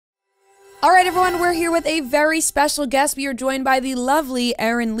All right, everyone, we're here with a very special guest. We are joined by the lovely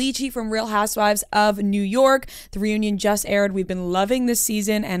Erin Lichy from Real Housewives of New York. The reunion just aired. We've been loving this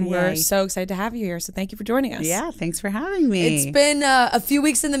season, and we're so excited to have you here. So thank you for joining us. Yeah, thanks for having me. It's been a few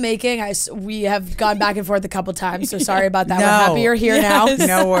weeks in the making. We have gone back and forth a couple times, so sorry about that. We're happy you're here now.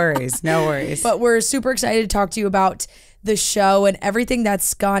 No worries, no worries. But we're super excited to talk to you about the show and everything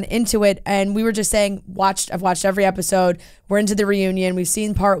that's gone into it. And we were just saying, I've watched every episode. We're into the reunion. We've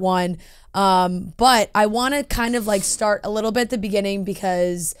seen part one. But I want to kind of like start a little bit at the beginning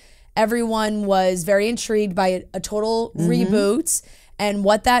because everyone was very intrigued by a total reboot and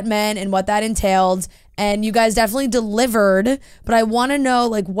what that meant and what that entailed. And you guys definitely delivered, but I want to know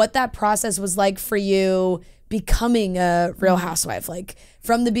like what that process was like for you becoming a Real Housewife, like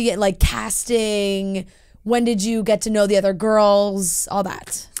from the beginning, like casting. When did you get to know the other girls? All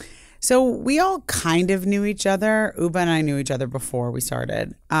that. So we all kind of knew each other. Uba and I knew each other before we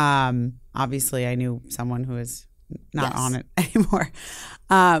started. Obviously, I knew someone who is not on it anymore.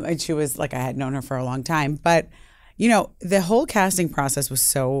 And she was like, I had known her for a long time. But, you know, the whole casting process was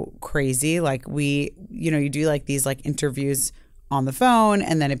so crazy. Like you do like these like interviews on the phone,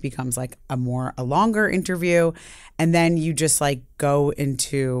 and then it becomes like a longer interview. And then you just like go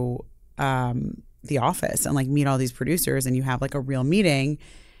into the office and like meet all these producers, and you have like a real meeting,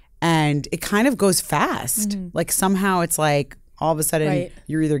 and it kind of goes fast. Like somehow it's like all of a sudden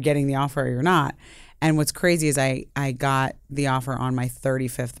you're either getting the offer or you're not. And what's crazy is I got the offer on my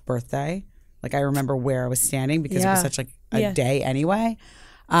 35th birthday. Like I remember where I was standing because it was such like a day anyway.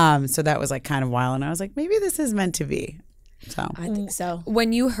 So that was like kind of wild, and I was like, maybe this is meant to be. So I think so.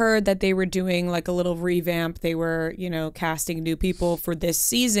 When you heard that they were doing like a little revamp, they were, casting new people for this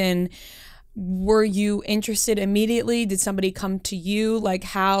season, were you interested immediately? Did somebody come to you? Like,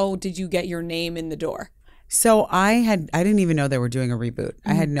 how did you get your name in the door? So I didn't even know they were doing a reboot.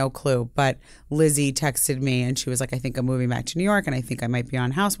 I had no clue. But Lizzie texted me and she was like, I think I'm moving back to New York and I think I might be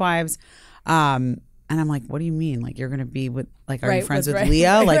on Housewives. And I'm like, what do you mean? Like, you're going to be with, like, are you friends with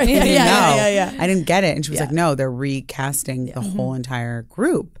Leah? Like, I didn't get it. And she was like, no, they're recasting the whole entire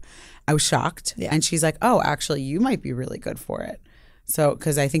group. I was shocked. And she's like, oh, actually, you might be really good for it. So,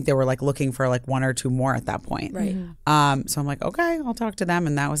 because I think they were like looking for like one or two more at that point. Right. So I'm like, okay, I'll talk to them.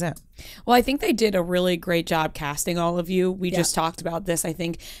 And that was it. Well, I think they did a really great job casting all of you. We just talked about this. I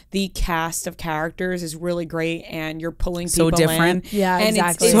think the cast of characters is really great, and you're pulling people so different. in. Yeah, and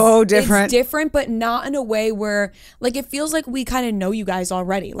exactly. So different. It's different, but not in a way where, like, it feels like we kind of know you guys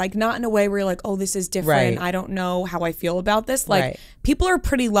already. Like, not in a way where you're like, oh, this is different. I don't know how I feel about this. Like, people are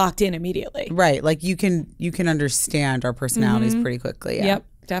pretty locked in immediately. Right. Like, you can understand our personalities pretty quickly. Yeah. Yep,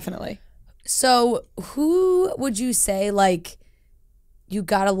 definitely. So who would you say like you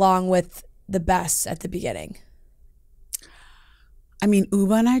got along with the best at the beginning? I mean,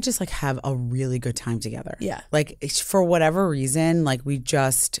 Uba and I just like have a really good time together. Yeah. Like for whatever reason, like we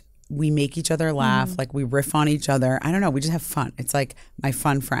make each other laugh, like we riff on each other. I don't know, we just have fun. It's like my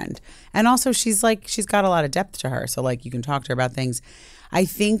fun friend. And also she's got a lot of depth to her. So like you can talk to her about things. I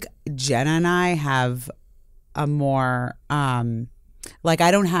think Jenna and I have a more like I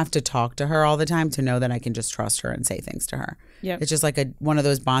don't have to talk to her all the time to know that I can just trust her and say things to her. Yeah, it's just like one of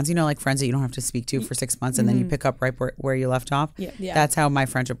those bonds, like friends that you don't have to speak to for 6 months and then you pick up right where you left off. Yeah, that's how my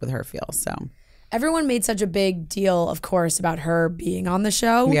friendship with her feels. So everyone made such a big deal, of course, about her being on the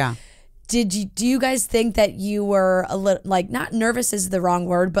show. Yeah. Do you guys think that you were a little like not nervous is the wrong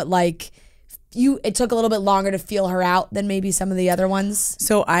word, but like it took a little bit longer to feel her out than maybe some of the other ones?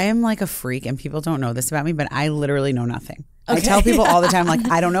 So I am like a freak, and people don't know this about me, but I literally know nothing. Okay. I tell people all the time, like,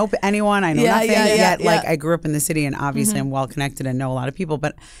 I don't know anyone. I know nothing yet. Like, I grew up in the city, and obviously I'm well connected and know a lot of people,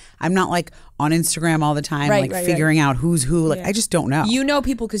 but I'm not like on Instagram all the time, figuring out who's who. Like, I just don't know. You know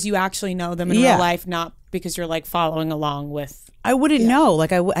people because you actually know them in real life, not because you're like following along with. I wouldn't know.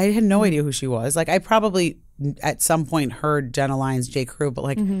 Like, I had no idea who she was. Like, I probably at some point heard Jenna Lyons, J. Crew, but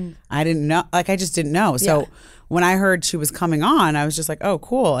like, I didn't know. Like, I just didn't know. So when I heard she was coming on, I was just like, oh,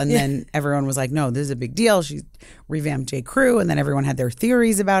 cool. And then everyone was like, no, this is a big deal. She revamped J. Crew. And then everyone had their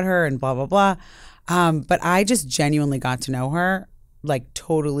theories about her and blah, blah, blah. But I just genuinely got to know her, like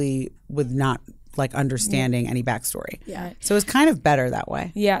totally with not like understanding any backstory. Yeah. So it was kind of better that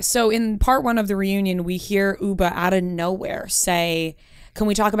way. Yeah. So in part one of the reunion, we hear Uba out of nowhere say, can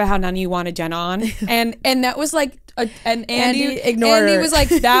we talk about how none of you wanted Jen on? And that was like, and Andy ignored her. Was like,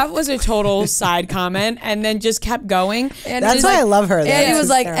 that was a total side comment, and then just kept going. And that's why I love her. Andy was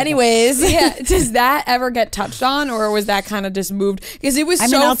like, anyways. Yeah, does that ever get touched on, or was that kind of just moved? Because it was so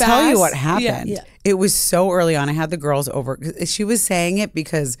fast. I'll tell you what happened. Yeah. It was so early on. I had the girls over. She was saying it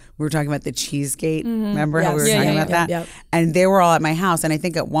because we were talking about the Cheesegate. Remember how we were talking about that? And they were all at my house. And I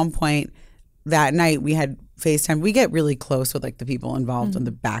think at one point, that night we had FaceTime. We get really close with like the people involved on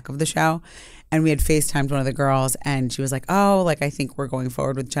the back of the show. And we had FaceTimed one of the girls and she was like, oh, like I think we're going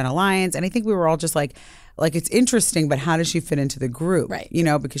forward with Jenna Lyons. And I think we were all just like it's interesting, but how does she fit into the group? Right. You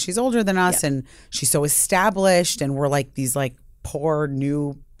know, because she's older than us and she's so established and we're like these like poor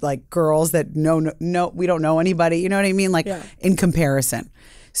new like girls that we don't know anybody. You know what I mean? Like in comparison.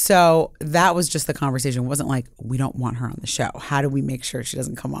 So that was just the conversation. It wasn't like, we don't want her on the show. How do we make sure she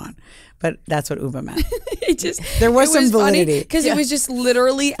doesn't come on? But that's what Uba meant. There was some validity. Because it was just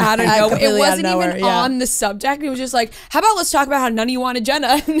literally out of nowhere. It wasn't even on the subject. It was just like, how about let's talk about how none of you wanted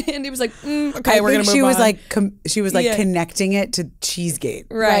Jenna? And he was like, okay, we're going to move on. She was like connecting it to Cheesegate.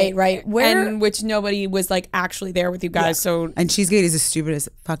 Right. And which nobody was like actually there with you guys. So and Cheesegate is the stupidest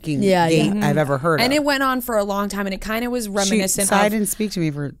fucking gate I've ever heard of. And it went on for a long time and it kind of was reminiscent I didn't speak to me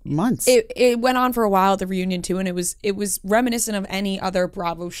for months. It went on for a while at the reunion too, and it was reminiscent of any other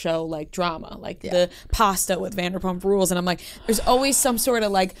Bravo show like drama, like the pasta with Vanderpump Rules. And I'm like, there's always some sort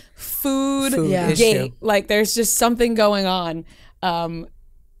of like food gate, issue. Like there's just something going on.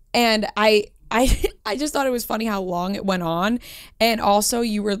 And I just thought it was funny how long it went on. And also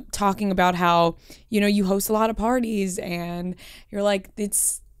you were talking about how, you know, you host a lot of parties and you're like,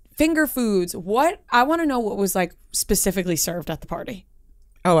 it's finger foods. I want to know what was like specifically served at the party.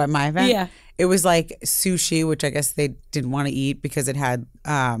 Oh, at my event? Yeah. It was like sushi, which I guess they didn't want to eat because it had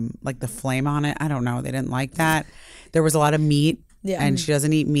like the flame on it. I don't know. They didn't like that. There was a lot of meat. Yeah. And she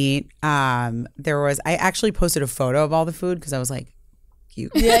doesn't eat meat. I actually posted a photo of all the food because I was like,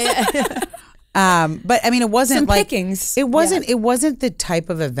 cute. Yeah. But I mean, it wasn't some like pickings. It wasn't the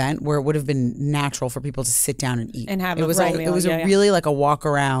type of event where it would have been natural for people to sit down and eat and have it. It was really like a walk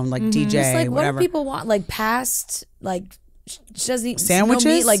around, like DJ, just like whatever. What do people want? Like past like. She doesn't eat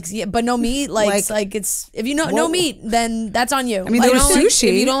sandwiches, no meat, but no meat. Like it's if you know no meat, then that's on you. I mean, there was sushi.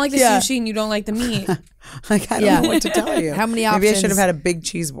 If you don't like the sushi and you don't like the meat, like I don't know what to tell you. How many options? Maybe I should have had a big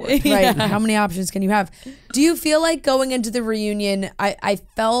cheese board. Right? How many options can you have? Do you feel like going into the reunion? I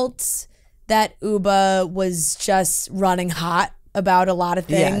felt that Uba was just running hot about a lot of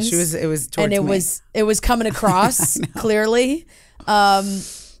things. Yeah, she was. It was towards and it was coming across clearly.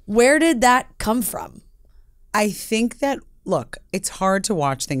 Where did that come from? I think that. Look, it's hard to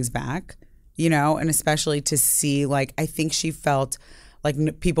watch things back, you know, and especially to see, like, I think she felt like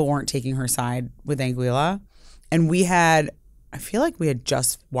people weren't taking her side with Anguilla. And I feel like we had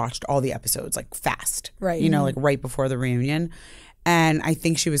just watched all the episodes, like, fast. Right. You know, like, right before the reunion. And I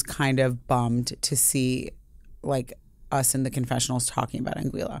think she was kind of bummed to see, like, us in the confessionals talking about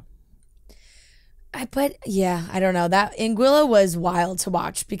Anguilla. But yeah, I don't know. That Anguilla was wild to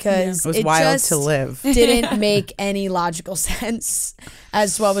watch because it was wild to live. Didn't make any logical sense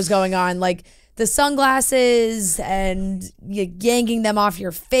as to what was going on. Like the sunglasses and yanking them off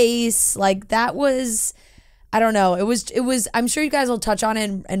your face. Like that was, I don't know. It was. I'm sure you guys will touch on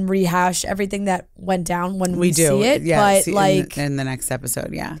it and rehash everything that went down when we see it. Yeah, but like in the next episode,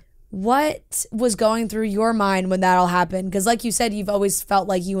 yeah. What was going through your mind when that all happened? Because like you said, you've always felt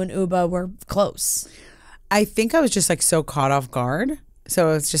like you and Uba were close. I think I was just like so caught off guard.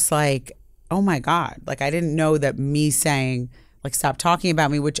 So it's just like, oh my God. Like I didn't know that me saying like, stop talking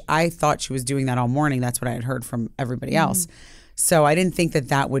about me, which I thought she was doing that all morning. That's what I had heard from everybody else. So I didn't think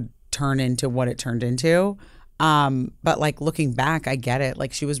that would turn into what it turned into. But like looking back, I get it.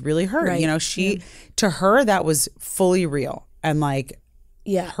 Like she was really hurt. Right. You know, to her, that was fully real and like,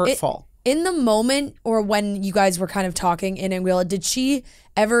 hurtful. In the moment or when you guys were kind of talking in Anguilla, did she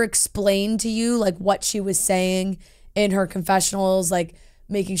ever explain to you like what she was saying in her confessionals, like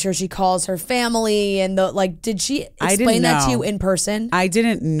making sure she calls her family and did she explain that to you in person? I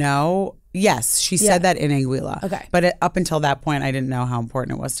didn't know. Yes, she said that in Anguilla. Okay. But up until that point, I didn't know how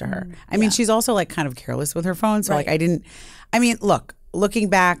important it was to her. I mean, she's also like kind of careless with her phone. So looking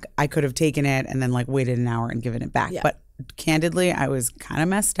back, I could have taken it and then like waited an hour and given it back. Yeah. But candidly, I was kind of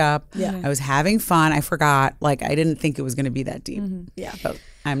messed up. Yeah. I was having fun. I forgot. Like I didn't think it was going to be that deep. Yeah. But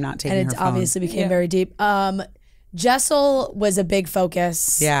I'm not taking her phone. And it obviously became very deep. Jessel was a big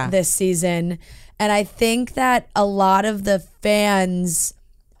focus this season. And I think that a lot of the fans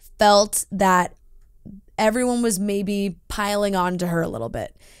felt that everyone was maybe piling on to her a little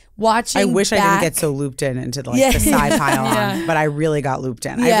bit. I wish I didn't get so looped into the side pile on, but I really got looped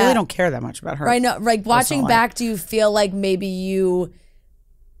in. I really don't care that much about her. Right, no, like watching back, do you feel like maybe you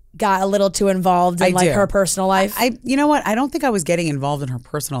got a little too involved in her personal life? You know what? I don't think I was getting involved in her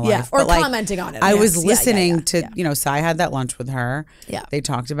personal life. Or commenting on it. I was listening to, Sai had that lunch with her. Yeah. They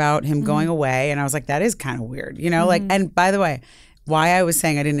talked about him going away, and I was like, that is kind of weird. You know, like, and by the way, why I was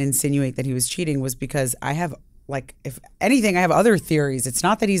saying I didn't insinuate that he was cheating was because I have like, if anything, I have other theories. It's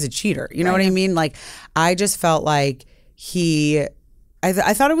not that he's a cheater. You know what I mean? Like, I just felt like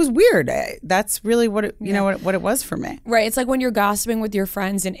I thought it was weird. That's really what it, you know what it was for me. Right. It's like when you're gossiping with your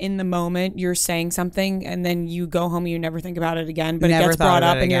friends and in the moment you're saying something and then you go home and you never think about it again, but it gets brought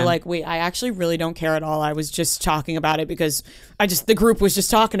up and you're like, wait, I actually really don't care at all. I was just talking about it because the group was just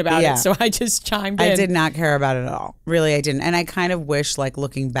talking about it. So I just chimed in. I did not care about it at all. Really, I didn't. And I kind of wish, like,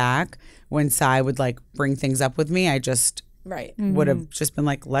 looking back, when Sai would like bring things up with me, I just would have just been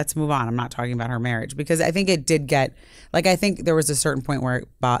like, let's move on. I'm not talking about her marriage, because I think it did get, like, I think there was a certain point where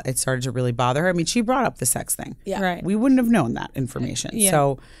it started to really bother her. I mean, she brought up the sex thing. Yeah. Right. We wouldn't have known that information. Yeah.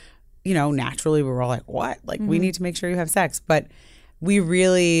 So, you know, naturally we were all like, what? Like, we need to make sure you have sex. But we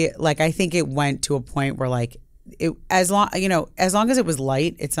really, like, I think it went to a point where, like, as long as it was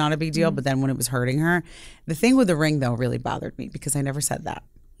light, it's not a big deal. But then when it was hurting her, the thing with the ring, though, really bothered me, because I never said that.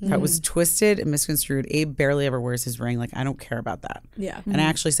 It was twisted and misconstrued. Abe barely ever wears his ring. Like, I don't care about that. Yeah. And I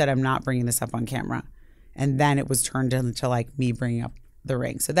actually said, I'm not bringing this up on camera. And then it was turned into, like, me bringing up the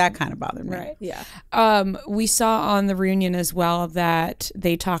ring. So that kind of bothered me. Right. Yeah. We saw on the reunion as well that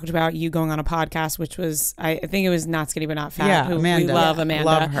they talked about you going on a podcast, which was, I think it was Not Skinny But Not Fat. Yeah, who Amanda. We love Amanda.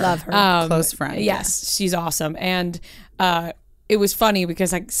 Love her. Close friend. Yes, she's awesome. And it was funny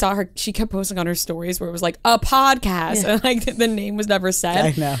because I saw her, she kept posting on her stories where it was like a podcast and like the name was never said.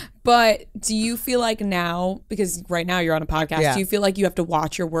 I know. But do you feel like now, because right now you're on a podcast, do you feel like you have to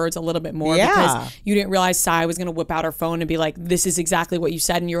watch your words a little bit more because you didn't realize Sai was going to whip out her phone and be like, this is exactly what you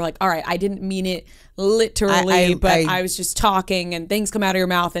said. And you're like, all right, I didn't mean it literally, but I was just talking and things come out of your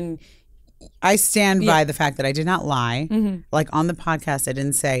mouth. And I stand by the fact that I did not lie. Like, on the podcast, I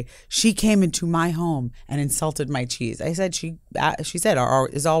didn't say she came into my home and insulted my cheese. I said she said,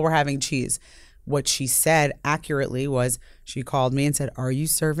 is all we're having cheese. What she said accurately was, she called me and said, are you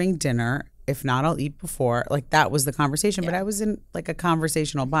serving dinner? If not, I'll eat before. Like, that was the conversation. But I was in, like, a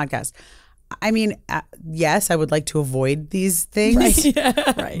conversational podcast. I mean, yes, I would like to avoid these things.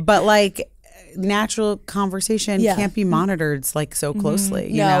 Right. But, like, natural conversation can't be monitored like so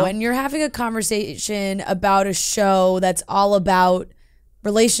closely. You know? And you're having a conversation about a show that's all about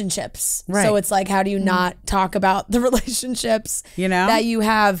relationships. Right. So it's like, how do you not talk about the relationships that you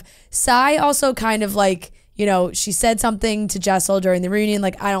have? Sai also kind of, like, you know, she said something to Jessel during the reunion,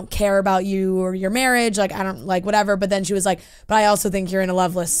 like, I don't care about you or your marriage, like, I don't, like, whatever. But then she was like, but I also think you're in a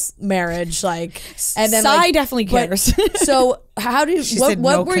loveless marriage, like, and then Sai like, definitely cares. So how do you? She said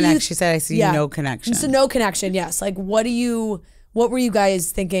no connection. She said, I see no connection. So no connection. Yes. Like, what were you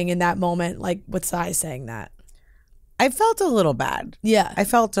guys thinking in that moment? Like, with Sai saying that? I felt a little bad. Yeah. I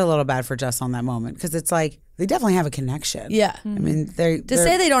felt a little bad for Jess on that moment, because it's like, they definitely have a connection. Yeah. I mean, to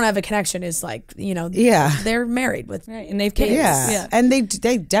say they don't have a connection is like, you know, they're married with, and they've kids. Yeah. And they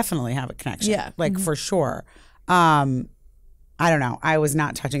definitely have a connection. Yeah. Like, for sure. I don't know. I was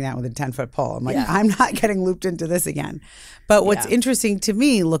not touching that with a 10-foot pole. I'm like, I'm not getting looped into this again. But what's interesting to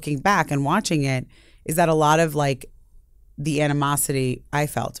me, looking back and watching it, is that a lot of, like, the animosity I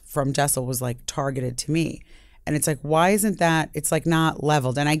felt from Jessel was, like, targeted to me. And it's like, why isn't that? It's like not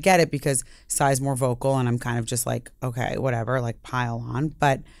leveled. And I get it, because Sai's more vocal and I'm kind of just like, okay, whatever, like, pile on.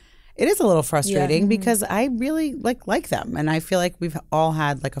 But it is a little frustrating because I really like them. And I feel like we've all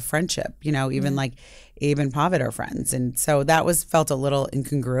had, like, a friendship, you know, even like Abe and Pavid are friends. And so that felt a little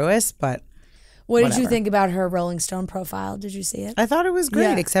incongruous, but what did you think about her Rolling Stone profile? Did you see it? I thought it was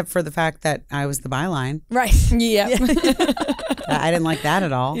great, except for the fact that I was the byline. Right. Yeah. I didn't like that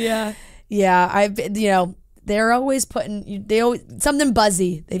at all. Yeah. Yeah. They're always putting something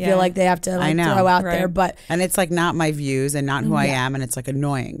buzzy. They feel like they have to, like, throw out there, but and it's like not my views and not who I am, and it's like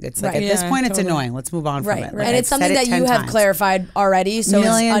annoying. It's like at this point, it's annoying. Let's move on from it. Like, and it's something that you have clarified already, so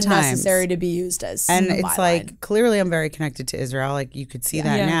it's unnecessary to be used as. And it's like, clearly, I'm very connected to Israel. Like, you could see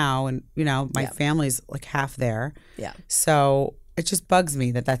that now, and you know, my family's like half there. Yeah. So it just bugs me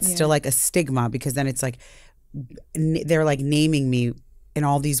that that's still like a stigma, because then it's like they're like naming me in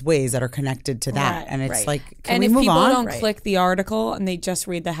all these ways that are connected to that. And it's like, can we move on? And if people don't click the article and they just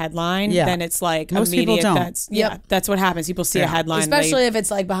read the headline, then it's like most immediate. People don't. That's what happens. People see a headline. Especially if it's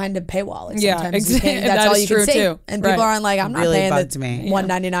like behind a paywall. Like, sometimes exactly. That's all you can see. Too. And people aren't like, I'm not really paying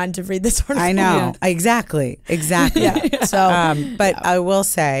 $1.99 to read this article. I know. Exactly. So, but I will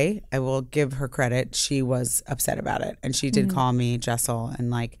say, I will give her credit. She was upset about it. And she did call me, Jessel,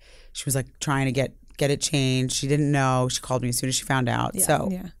 and like, she was like trying to get it changed. She didn't know. She called me as soon as she found out.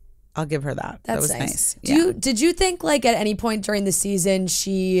 So I'll give her that. That was nice. Did you think, like, at any point during the season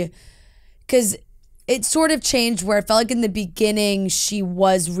because it sort of changed where it felt like in the beginning she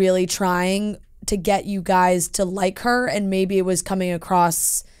was really trying to get you guys to like her, and maybe it was coming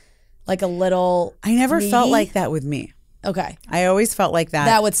across like a little I never felt needy? like that with me. Okay. I always felt like that.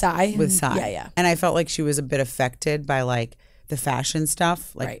 That with Sai? With Sai. Yeah, yeah. And I felt like she was a bit affected by like the fashion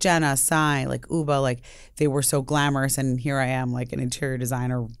stuff. Like Jenna, Sai, like Uba, like they were so glamorous. And here I am like an interior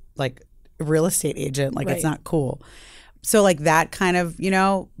designer, like a real estate agent. Like it's not cool. So like that kind of, you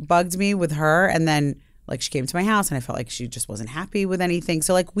know, bugged me with her. And then like she came to my house and I felt like she just wasn't happy with anything.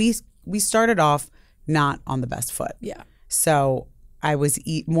 So like we started off not on the best foot. Yeah. So I was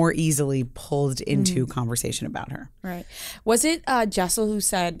more easily pulled into conversation about her. Right. Was it Jessel who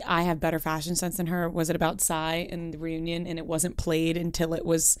said, I have better fashion sense than her? Was it about Sai in the reunion and it wasn't played until it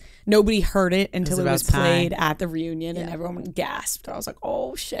was, nobody heard it until it was played at the reunion and everyone gasped. I was like,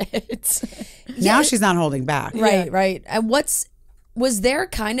 oh shit. Now she's not holding back. Right, right. And was there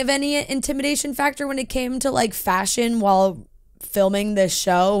kind of any intimidation factor when it came to like fashion while filming this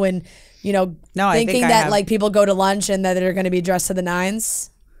show and, you know, thinking that like people go to lunch and that they're going to be dressed to the nines?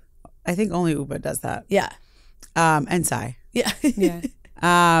 I think only Uba does that. Yeah. And Sai. Yeah. Yeah.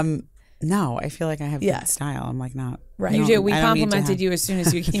 No, I feel like I have good style. I'm like not. Right. You do. We complimented you as soon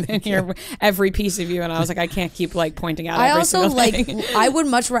as you came in here, every piece of you, and I was like, I can't keep like pointing out. I also like. I would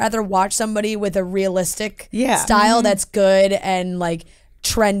much rather watch somebody with a realistic style that's good and like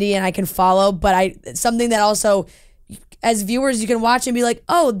trendy and I can follow, but something that also, as viewers, you can watch and be like,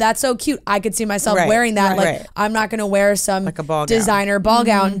 oh, that's so cute. I could see myself wearing that. Like, I'm not going to wear some like a ball designer ball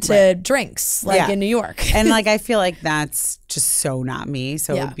gown to drinks like in New York. And like, I feel like that's just so not me.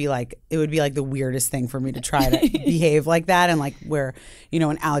 So it would be like the weirdest thing for me to try to behave like that and like wear, you know,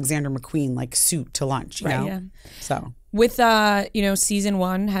 an Alexander McQueen like suit to lunch, you know? Yeah. So. With you know, season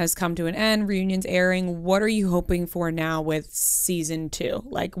 1 has come to an end, reunions airing. What are you hoping for now with season 2?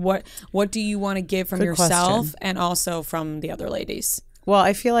 Like what do you want to give from yourself and also from the other ladies? Well,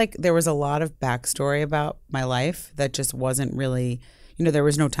 I feel like there was a lot of backstory about my life that just wasn't really, you know, there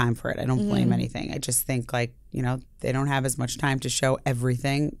was no time for it. I don't blame anything. I just think like, you know, they don't have as much time to show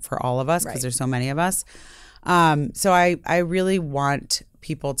everything for all of us because there's so many of us. So I really want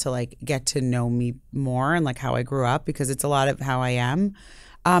people to like get to know me more and like how I grew up because it's a lot of how I am.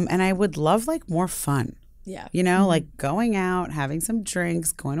 And I would love like more fun. Yeah. You know, like going out, having some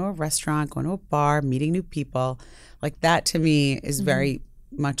drinks, going to a restaurant, going to a bar, meeting new people. Like that to me is very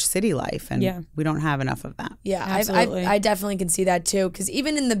much city life and we don't have enough of that. Yeah, absolutely. I definitely can see that too because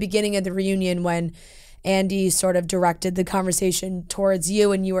even in the beginning of the reunion when Andy sort of directed the conversation towards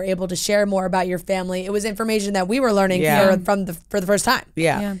you and you were able to share more about your family. It was information that we were learning for the first time.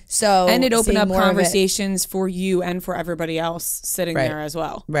 Yeah. So and it opened up conversations for you and for everybody else sitting there as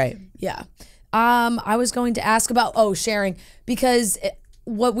well. Right. Yeah. I was going to ask about sharing because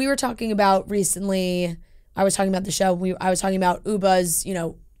what we were talking about recently, I was talking about the show. I was talking about Uba's, you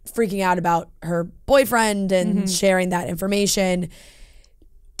know, freaking out about her boyfriend and sharing that information.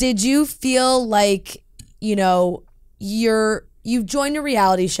 Did you feel like, you know, you've joined a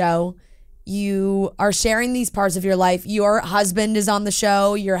reality show, you are sharing these parts of your life, your husband is on the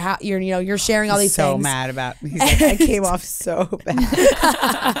show, you're sharing all these things. So mad about he's like, I came off so bad.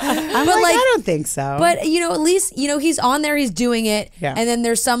 I'm like, I don't think so. But you know, at least, you know, he's on there, he's doing it. Yeah. And then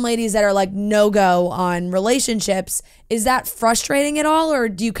there's some ladies that are like no-go on relationships. Is that frustrating at all? Or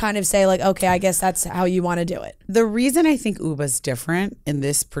do you kind of say like, okay, I guess that's how you want to do it? The reason I think Uba's different in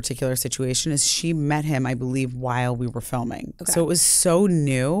this particular situation is she met him, I believe, while we were filming. Okay. So it was so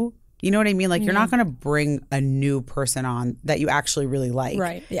new. You know what I mean? Like you're not going to bring a new person on that you actually really like.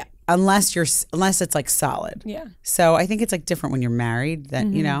 Right. Yeah. Unless it's like solid. Yeah. So I think it's like different when you're married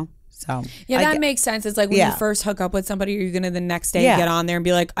than, you know. So yeah, that makes sense. It's like when you first hook up with somebody, you're gonna the next day get on there and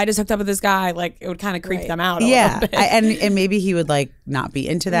be like, I just hooked up with this guy. Like it would kind of creep them out a little bit. And maybe he would like not be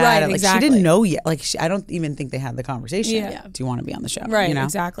into that. Right, like exactly. She didn't know yet. Like I don't even think they had the conversation. Yeah. Do you want to be on the show? Right. You know?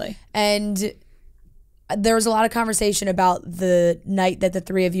 Exactly. And there was a lot of conversation about the night that the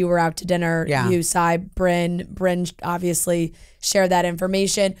three of you were out to dinner. Yeah. You, Sai, Bryn obviously shared that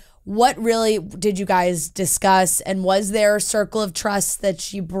information. What really did you guys discuss? And was there a circle of trust that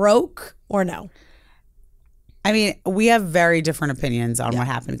she broke or no? I mean, we have very different opinions on what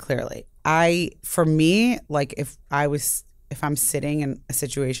happened, clearly. For me, like if I'm sitting in a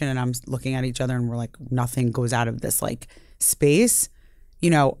situation and I'm looking at each other and we're like, nothing goes out of this like space,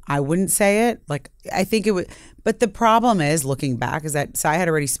 you know, I wouldn't say it. Like, I think it would, but the problem is looking back is that Sai had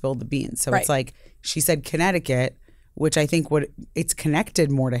already spilled the beans. So it's like, she said Connecticut, which I think it's connected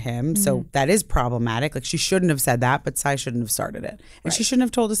more to him. So that is problematic. Like she shouldn't have said that, but Sai shouldn't have started it. And she shouldn't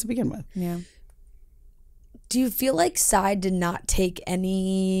have told us to begin with. Yeah. Do you feel like Sai did not take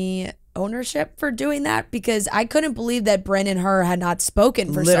any ownership for doing that? Because I couldn't believe that Bryn and her had not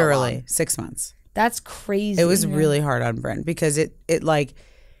spoken for literally so long. 6 months. That's crazy. It was really hard on Bryn because it like,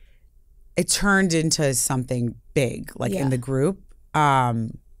 it turned into something big, like in the group. I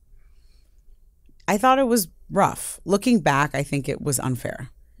thought it was rough. Looking back, I think it was unfair.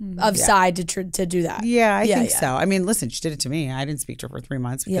 Of side to do that. Yeah, I think so. I mean, listen, she did it to me. I didn't speak to her for 3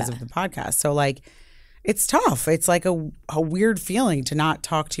 months because of the podcast. So like, it's tough. It's like a weird feeling to not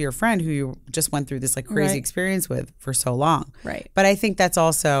talk to your friend who you just went through this like crazy experience with for so long. Right. But I think that's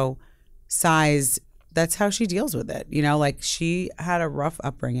also Sai's, that's how she deals with it. You know, like she had a rough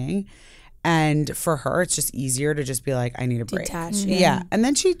upbringing. And for her, it's just easier to just be like, I need a break. Detach. Yeah. And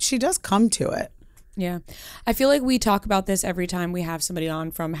then she does come to it. Yeah. I feel like we talk about this every time we have somebody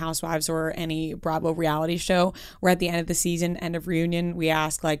on from Housewives or any Bravo reality show, where at the end of the season, end of reunion, we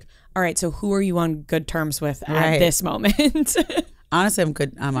ask like, all right, so who are you on good terms with at this moment? Honestly,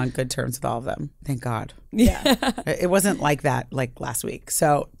 I'm on good terms with all of them. Thank God. Yeah. It wasn't like that like last week.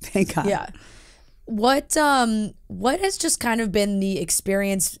 So thank God. Yeah. What has just kind of been the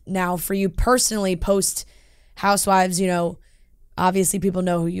experience now for you personally post Housewives? You know, obviously people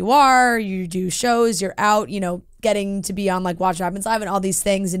know who you are, you do shows, you're out, you know, getting to be on like Watch What Happens Live and all these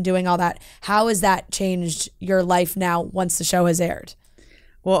things and doing all that. How has that changed your life now once the show has aired?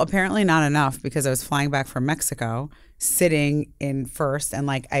 Well, apparently not enough, because I was flying back from Mexico, sitting in first, and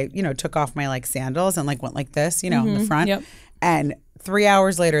like I, you know, took off my like sandals and like went like this, you know, in the front. Yep. And 3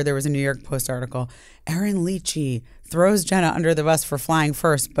 hours later, there was a New York Post article. Erin Lichy throws Jenna under the bus for flying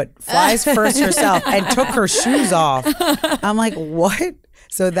first, but flies first herself and took her shoes off. I'm like, what?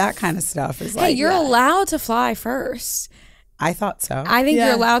 So that kind of stuff is like. Hey, you're allowed to fly first. I thought so. I think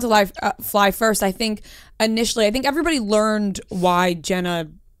you're allowed to fly first. I think initially, I think everybody learned why Jenna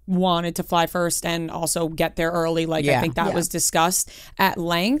wanted to fly first and also get there early. Like, I think that was discussed at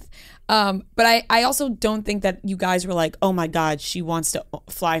length. But I also don't think that you guys were like, oh my God, she wants to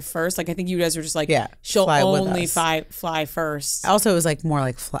fly first. Like, I think you guys were just like, she'll only fly first. Also, it was like more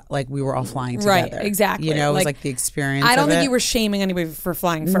like we were all flying together. Right, exactly. You know, it was like the experience. I don't think it. you were shaming anybody for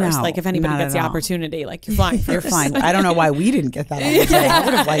flying first. No, like, if anybody gets the opportunity, like, you're flying first. You're flying. I don't know why we didn't get that opportunity. I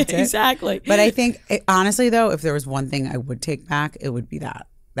would have liked it. Exactly. But I think, honestly, though, if there was one thing I would take back, it would be that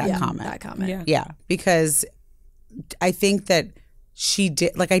comment. That comment. Yeah, because I think that she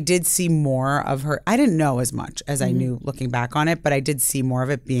did, like, I did see more of her. I didn't know as much as I knew looking back on it, but I did see more of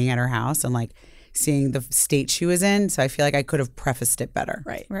it being at her house and like seeing the state she was in. So I feel like I could have prefaced it better.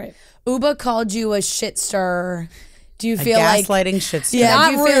 Right. Uba called you a shit stirrer. Do you feel like gaslighting shit stirrer? Yeah,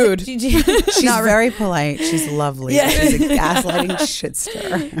 not rude. She's very polite. She's lovely. Yeah. She's a gaslighting shit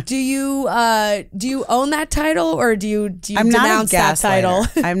stirrer. Do you own that title, or do you I'm denounce that title?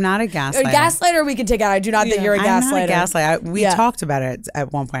 I'm not a gaslighter. Gaslighter we can take out. I do not think you're a gaslighter. I'm not a gaslighter. We talked about it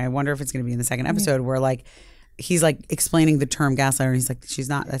at one point. I wonder if it's going to be in the second episode where like he's like explaining the term gaslighter and he's like,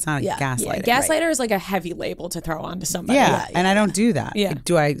 that's not a gaslighter. Yeah. Gaslighter is like a heavy label to throw onto somebody. And I don't do that. Yeah.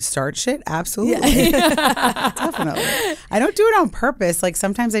 Do I start shit? Absolutely. Definitely. I don't do it on purpose. Like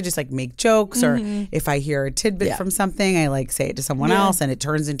sometimes I just like make jokes or if I hear a tidbit from something, I like say it to someone else and it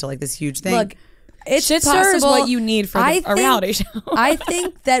turns into like this huge thing. Look, it's shit stirrer is what you need for a reality show. I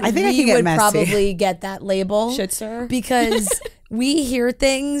think that we would probably get that label. Shit stirrer. Because we hear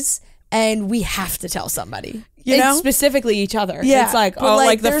things and we have to tell somebody. You know? Specifically each other. Yeah. It's like,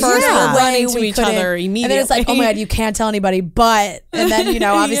 like the first we're running to each other immediately. And then it's like, oh my God, you can't tell anybody, but, and then, you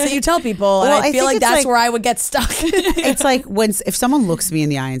know, obviously you tell people. And I feel like that's where I would get stuck. It's like if someone looks me in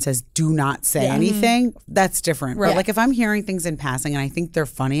the eye and says, do not say anything, that's different. Right. But like if I'm hearing things in passing and I think they're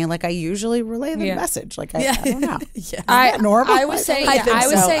funny, like I usually relay the message. Like I don't know. I was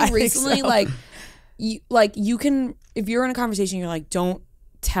saying recently, like you can, if you're in a conversation, you're like, don't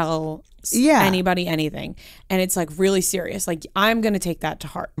tell anybody anything, and it's like really serious, like I'm gonna take that to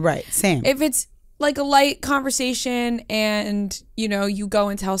heart. Right, same. If it's like a light conversation and you know you go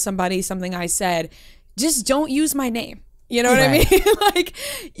and tell somebody something I said, just don't use my name. You know what I mean? Like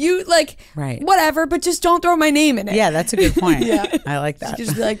you whatever, but just don't throw my name in it. Yeah, that's a good point. I like that.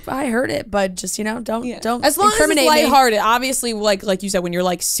 Just be like, I heard it, but just don't as long as it's lighthearted. Obviously, like you said, when you're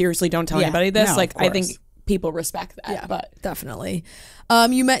like seriously, don't tell anybody this. Like I think people respect that. Yeah, but definitely.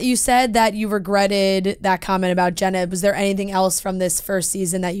 You said that you regretted that comment about Jenna. Was there anything else from this first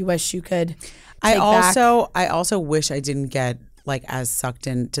season that you wish you could take back? I also wish I didn't get like as sucked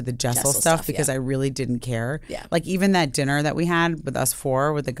into the Jessel stuff because I really didn't care. Yeah. Like even that dinner that we had with us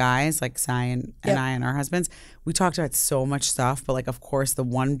four with the guys, like Sai and I and our husbands, we talked about so much stuff. But like of course the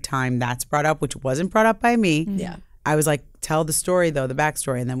one time that's brought up, which wasn't brought up by me. Yeah. I was like, tell the story though, the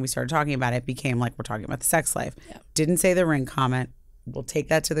backstory, and then we started talking about it. It became like we're talking about the sex life. Yeah. Didn't say the ring comment. We'll take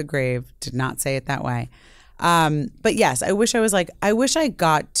that to the grave. Did not say it that way. But yes, I wish I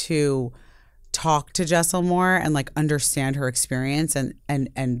got to talk to Jessel more and like understand her experience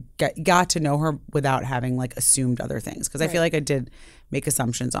and got to know her without having like assumed other things, because I feel like I did make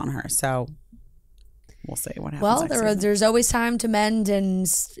assumptions on her. So we'll see what happens. Well, there's always time to mend, and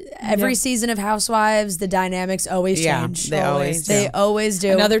every season of Housewives, the dynamics always change. They always do. They always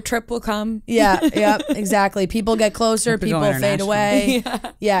do. Another trip will come. Yeah, exactly. People get closer, people fade away.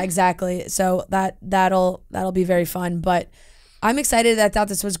 Yeah, exactly. So that'll be very fun. But I'm excited. I thought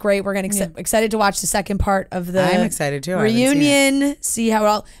this was great. We're excited to watch the second part of the I'm excited too. reunion. See how it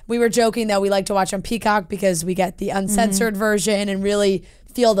all. We were joking that we like to watch on Peacock because we get the uncensored version and really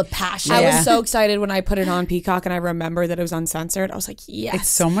feel the passion. I was so excited when I put it on Peacock and I remember that it was uncensored. I was like, yes. It's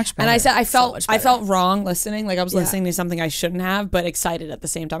so much better. And I said I felt wrong listening. Like I was listening to something I shouldn't have, but excited at the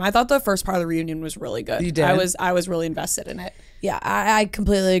same time. I thought the first part of the reunion was really good. You did? I was really invested in it. Yeah, I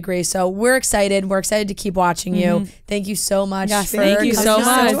completely agree. So we're excited. We're excited to keep watching you. Thank you so much. Yes, thank you so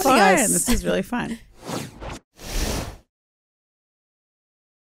much. This is really fun.